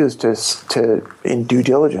would use in due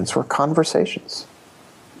diligence were conversations.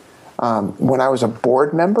 When I was a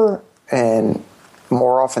board member, and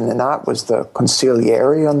more often than not was the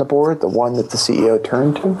consigliere on the board, the one that the CEO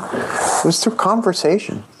turned to, it was through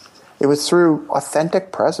conversation. It was through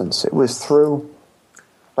authentic presence. It was through,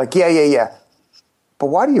 like, yeah, but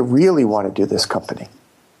why do you really want to do this company?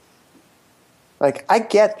 Like, I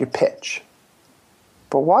get your pitch.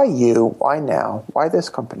 But why you? Why now? Why this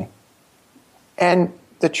company? And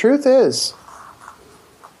the truth is,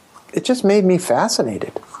 it just made me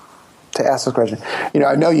fascinated to ask this question.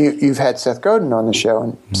 I know you've had Seth Godin on the show,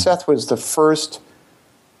 and Seth was the first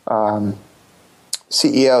CEO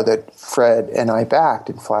that Fred and I backed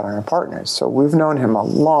in Flatiron Partners. So we've known him a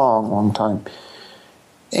long, long time.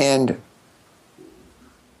 And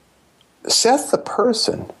Seth the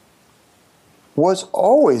person was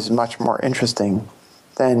always much more interesting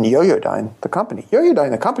than Yoyodyne, the company.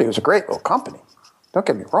 Yoyodyne, the company, was a great little company. Don't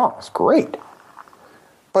get me wrong, it's great.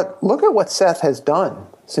 But look at what Seth has done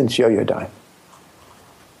since Yoyodyne.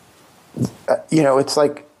 It's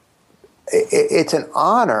like it's an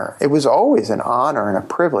honor. It was always an honor and a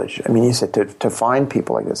privilege. I mean, you said to find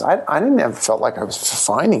people like this. I didn't ever felt like I was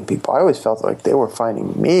finding people. I always felt like they were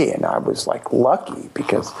finding me, and I was like lucky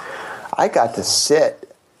because I got to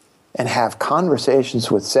sit and have conversations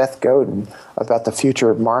with Seth Godin about the future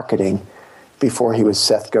of marketing before he was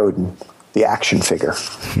Seth Godin, the action figure.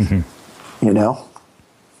 You know?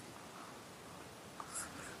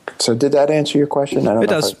 So did that answer your question? It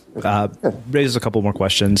does. Raises a couple more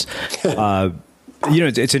questions.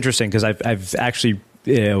 It's interesting because I've actually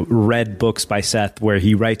read books by Seth where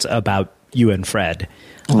he writes about you and Fred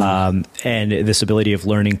and this ability of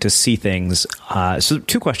learning to see things. So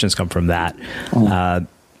 2 questions come from that.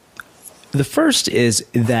 The first is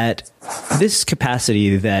that this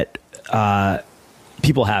capacity that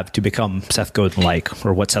people have to become Seth Godin-like,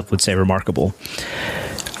 or what Seth would say remarkable.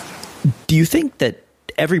 Do you think that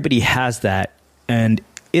everybody has that? And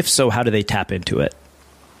if so, how do they tap into it?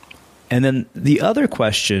 And then the other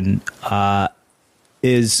question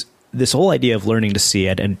is this whole idea of learning to see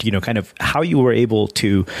it, and kind of how you were able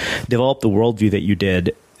to develop the worldview that you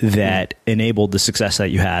did that enabled the success that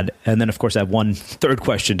you had. And then, of course, I have one third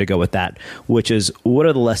question to go with that, which is, what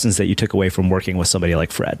are the lessons that you took away from working with somebody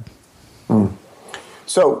like Fred?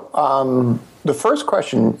 So the first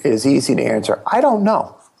question is easy to answer. I don't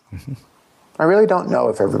know. I really don't know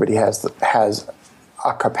if everybody has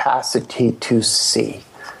a capacity to see.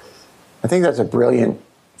 I think that's a brilliant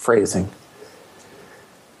phrasing.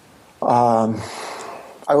 I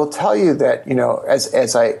will tell you that,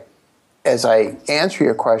 as I answer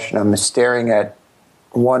your question, I'm staring at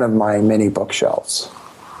one of my many bookshelves.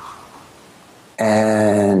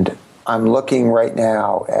 And I'm looking right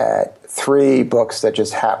now at 3 books that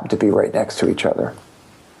just happen to be right next to each other.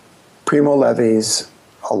 Primo Levi's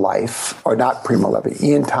A Life, or not Primo Levi,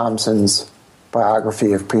 Ian Thompson's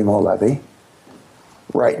biography of Primo Levi,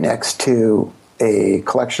 right next to a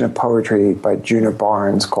collection of poetry by Juna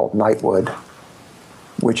Barnes called Nightwood,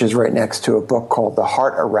 which is right next to a book called The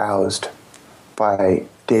Heart Aroused by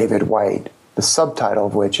David White, the subtitle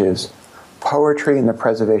of which is Poetry and the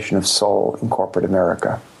Preservation of Soul in Corporate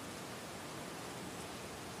America.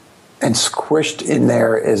 And squished in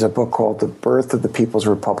there is a book called The Birth of the People's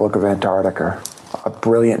Republic of Antarctica, a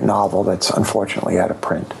brilliant novel that's unfortunately out of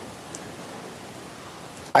print.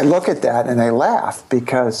 I look at that and I laugh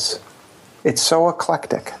because it's so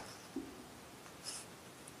eclectic.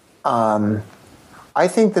 I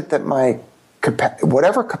think that my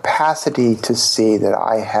whatever capacity to see that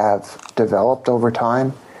I have developed over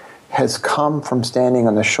time has come from standing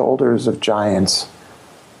on the shoulders of giants,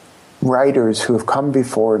 writers who have come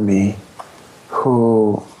before me,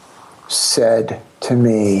 who said to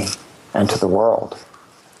me and to the world,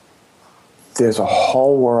 there's a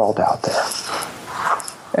whole world out there.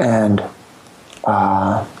 And,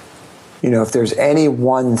 if there's any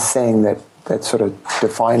one thing that sort of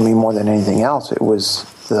defined me more than anything else, it was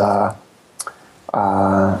the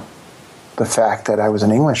fact that I was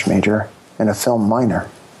an English major and a film minor.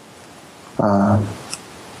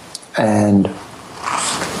 And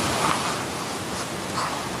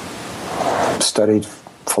studied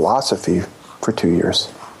philosophy for 2 years.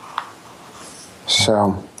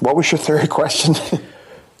 So, what was your third question?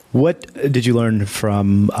 What did you learn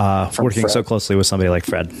from working Fred. so closely with somebody like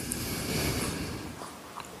Fred?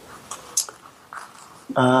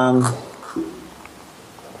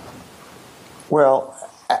 Well,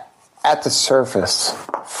 at the surface,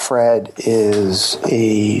 Fred is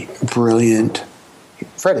brilliant.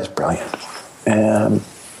 And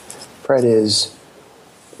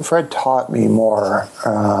Fred taught me more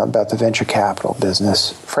about the venture capital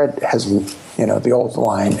business. Fred has, the old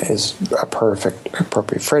line is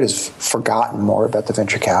appropriate. Fred has forgotten more about the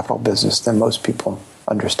venture capital business than most people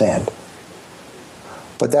understand.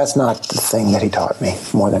 But that's not the thing that he taught me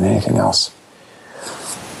more than anything else.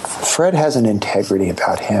 Fred has an integrity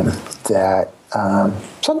about him that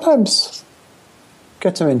sometimes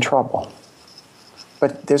gets him in trouble.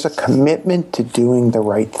 But there's a commitment to doing the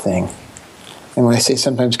right thing. And when I say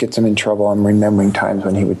sometimes gets him in trouble, I'm remembering times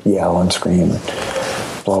when he would yell and scream and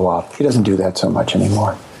blow up. He doesn't do that so much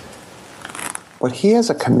anymore. But he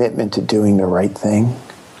has a commitment to doing the right thing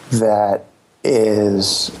that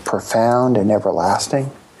is profound and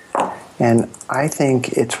everlasting. And I think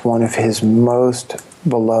it's one of his most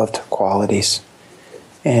beloved qualities.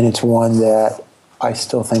 And it's one that I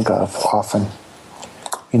still think of often.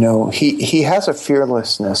 He has a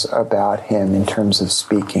fearlessness about him in terms of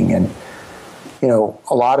speaking. And,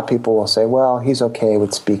 a lot of people will say, well, he's okay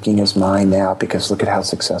with speaking his mind now because look at how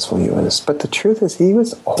successful he is. But the truth is, he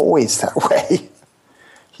was always that way.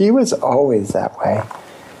 He was always that way.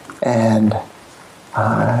 And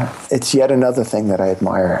it's yet another thing that I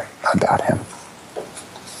admire about him.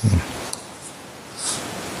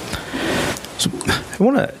 So I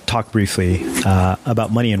want to talk briefly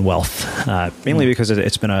about money and wealth, mainly because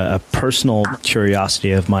it's been a personal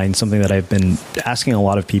curiosity of mine, something that I've been asking a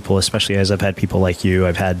lot of people, especially as I've had people like you.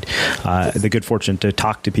 I've had the good fortune to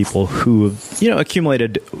talk to people who have,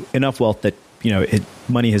 accumulated enough wealth that,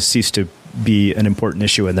 money has ceased to be an important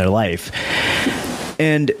issue in their life.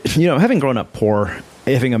 And, having grown up poor,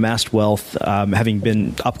 having amassed wealth, having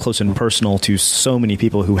been up close and personal to so many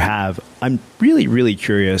people who have, I'm really, really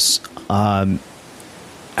curious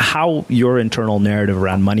how your internal narrative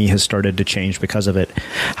around money has started to change because of it,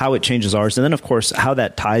 how it changes ours, and then, of course, how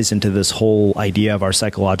that ties into this whole idea of our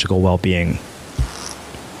psychological well-being.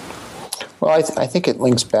 Well, I think it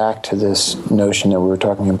links back to this notion that we were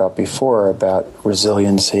talking about before about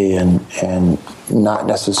resiliency and not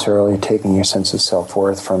necessarily taking your sense of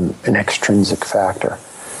self-worth from an extrinsic factor.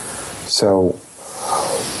 So,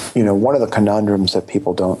 one of the conundrums that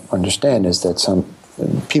people don't understand is that some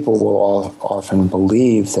people will often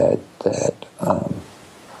believe that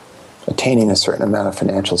attaining a certain amount of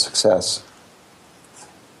financial success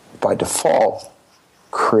by default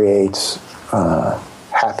creates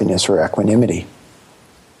happiness or equanimity.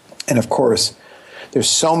 And of course, there's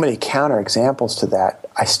so many counterexamples to that.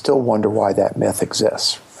 I still wonder why that myth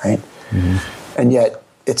exists, right? Mm-hmm. And yet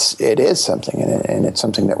it is something, and it's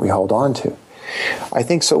something that we hold on to. I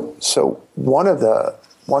think so. So one of the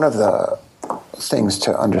things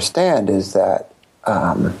to understand is that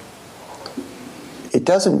it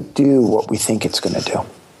doesn't do what we think it's going to do.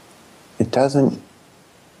 It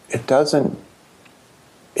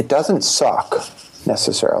doesn't suck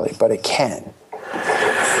necessarily, but it can.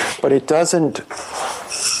 But it doesn't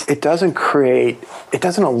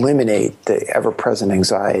eliminate the ever-present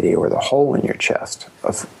anxiety or the hole in your chest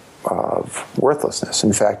of worthlessness.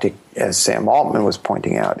 In fact, as Sam Altman was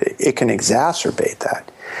pointing out, it can exacerbate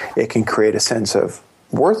that. It can create a sense of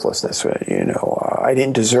worthlessness. I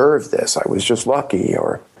didn't deserve this. I was just lucky,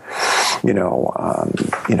 or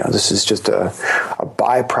this is just a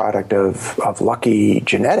byproduct of lucky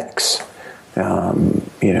genetics. I'm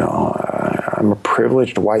a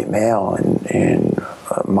privileged white male in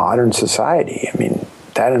modern society. I mean,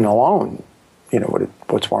 that and alone,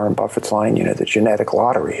 what's Warren Buffett's line? The genetic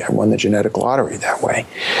lottery. I won the genetic lottery that way.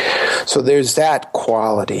 So there's that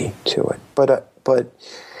quality to it. But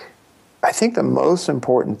I think the most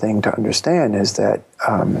important thing to understand is that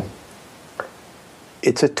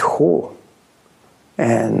it's a tool.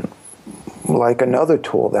 And like another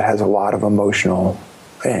tool that has a lot of emotional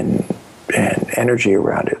and energy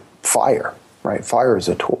around it, fire, right? Fire is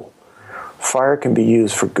a tool. Fire can be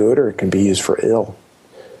used for good or it can be used for ill.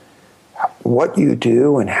 What you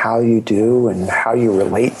do and how you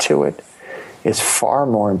relate to it is far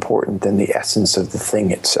more important than the essence of the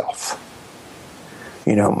thing itself.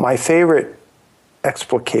 My favorite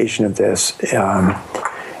explication of this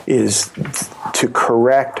is to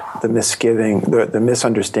correct the misgiving, the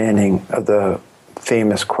misunderstanding of the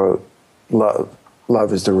famous quote, money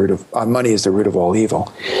is the root of all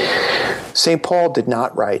evil. St. Paul did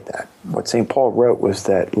not write that. What St. Paul wrote was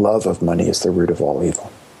that love of money is the root of all evil.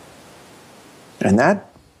 And that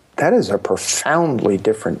is a profoundly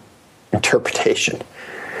different interpretation.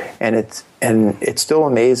 And it still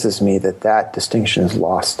amazes me that distinction is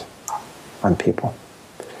lost on people.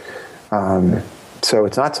 So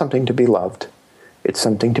it's not something to be loved. It's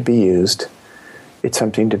something to be used. It's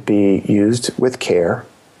something to be used with care.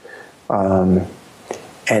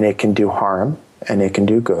 And it can do harm and it can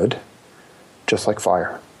do good, just like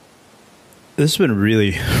fire. This has been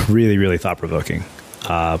really, really, really thought-provoking,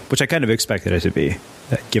 which I kind of expected it to be,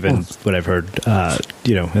 given what I've heard,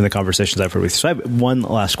 in the conversations I've heard with you. So I have one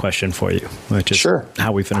last question for you, which is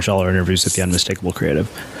how we finish all our interviews at the Unmistakable Creative.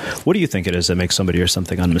 What do you think it is that makes somebody or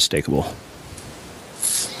something unmistakable?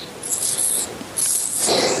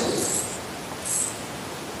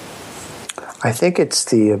 I think it's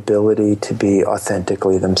the ability to be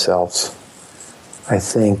authentically themselves. I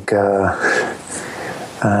think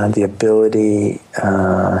the ability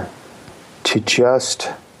to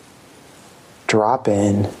just drop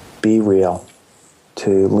in, be real,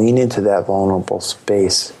 to lean into that vulnerable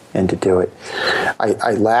space and to do it.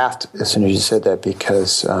 I laughed as soon as you said that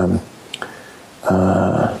because a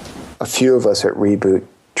few of us at Reboot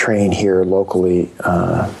train here locally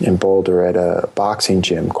in Boulder at a boxing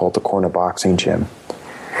gym called the Colonna Boxing Gym.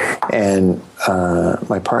 And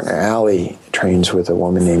my partner, Allie, trains with a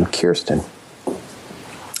woman named Kirsten.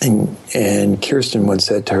 And Kirsten once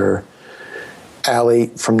said to her, Allie,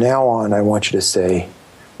 from now on, I want you to say,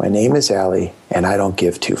 My name is Allie, and I don't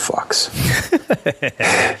give two fucks.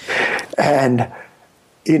 And,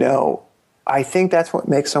 you know, I think that's what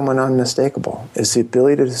makes someone unmistakable, is the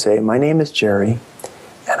ability to say, my name is Jerry,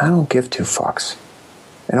 and I don't give two fucks.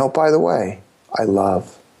 And oh, by the way, I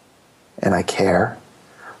love and I care,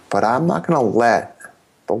 but I'm not going to let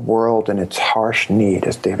the world in its harsh need,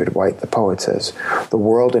 as David White, the poet, says, the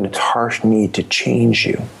world in its harsh need to change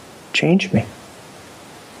you. Change me.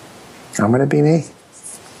 I'm going to be me.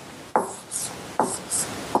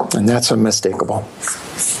 And that's unmistakable.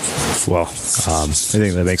 Well, I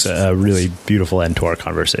think that makes a really beautiful end to our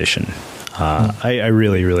conversation. I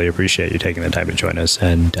really, really appreciate you taking the time to join us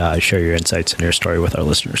and share your insights and your story with our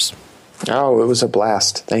listeners. Oh, it was a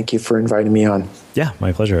blast. Thank you for inviting me on. Yeah,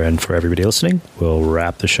 my pleasure. And for everybody listening, we'll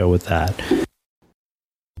wrap the show with that.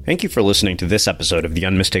 Thank you for listening to this episode of the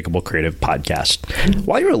Unmistakable Creative Podcast.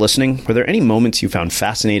 While you were listening, were there any moments you found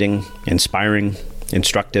fascinating, inspiring,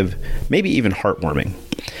 instructive, maybe even heartwarming?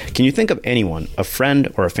 Can you think of anyone, a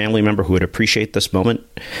friend or a family member who would appreciate this moment?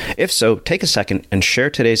 If so, take a second and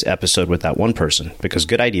share today's episode with that one person, because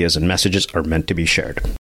good ideas and messages are meant to be shared.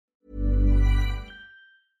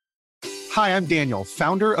 Hi, I'm Daniel,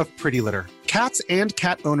 founder of Pretty Litter. Cats and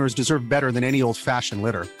cat owners deserve better than any old-fashioned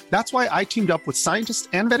litter. That's why I teamed up with scientists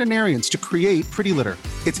and veterinarians to create Pretty Litter.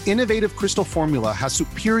 Its innovative crystal formula has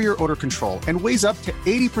superior odor control and weighs up to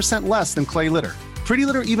 80% less than clay litter. Pretty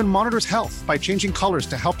Litter even monitors health by changing colors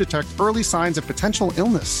to help detect early signs of potential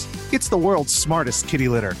illness. It's the world's smartest kitty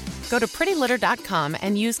litter. Go to prettylitter.com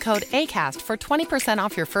and use code ACAST for 20%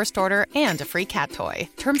 off your first order and a free cat toy.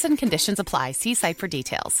 Terms and conditions apply. See site for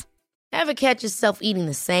details. Ever catch yourself eating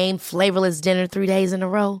the same flavorless dinner 3 days in a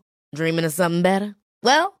row? Dreaming of something better?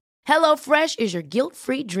 Well, HelloFresh is your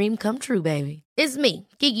guilt-free dream come true, baby. It's me,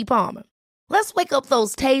 Keke Palmer. Let's wake up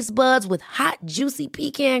those taste buds with hot, juicy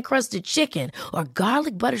pecan-crusted chicken or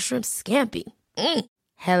garlic butter shrimp scampi.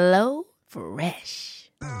 Hello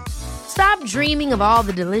Fresh. Stop dreaming of all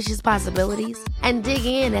the delicious possibilities and dig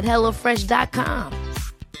in at HelloFresh.com.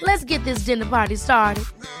 Let's get this dinner party started.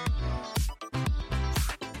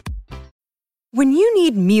 When you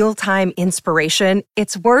need mealtime inspiration,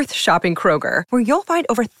 it's worth shopping Kroger, where you'll find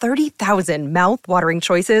over 30,000 mouth-watering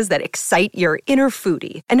choices that excite your inner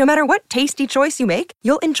foodie. And no matter what tasty choice you make,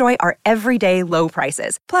 you'll enjoy our everyday low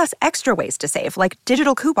prices, plus extra ways to save, like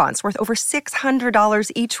digital coupons worth over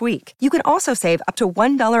 $600 each week. You can also save up to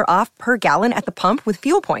 $1 off per gallon at the pump with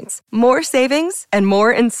fuel points. More savings and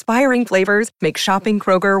more inspiring flavors make shopping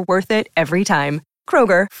Kroger worth it every time.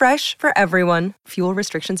 Kroger, fresh for everyone. Fuel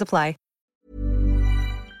restrictions apply.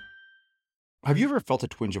 Have you ever felt a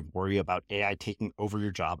twinge of worry about AI taking over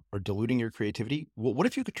your job or diluting your creativity? Well, what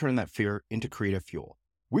if you could turn that fear into creative fuel?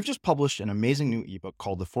 We've just published an amazing new ebook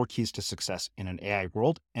called The 4 Keys to Success in an AI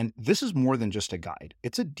World, and this is more than just a guide.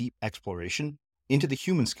 It's a deep exploration into the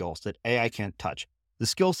human skills that AI can't touch, the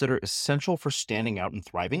skills that are essential for standing out and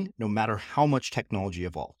thriving, no matter how much technology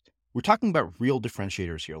evolved. We're talking about real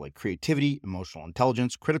differentiators here, like creativity, emotional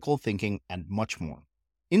intelligence, critical thinking, and much more.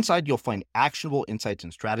 Inside, you'll find actionable insights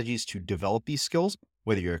and strategies to develop these skills,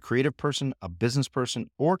 whether you're a creative person, a business person,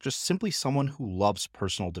 or just simply someone who loves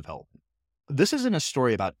personal development. This isn't a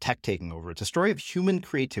story about tech taking over. It's a story of human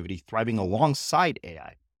creativity thriving alongside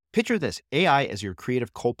AI. Picture this, AI as your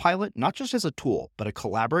creative co-pilot, not just as a tool, but a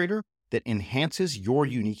collaborator that enhances your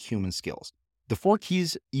unique human skills. The 4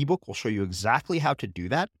 Keys ebook will show you exactly how to do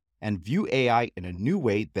that and view AI in a new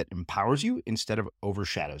way that empowers you instead of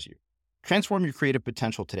overshadows you. Transform your creative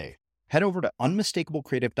potential today. Head over to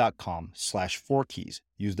unmistakablecreative.com/4keys.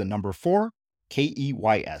 Use the number 4,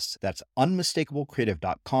 KEYS. That's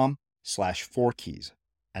unmistakablecreative.com/4keys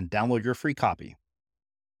and download your free copy.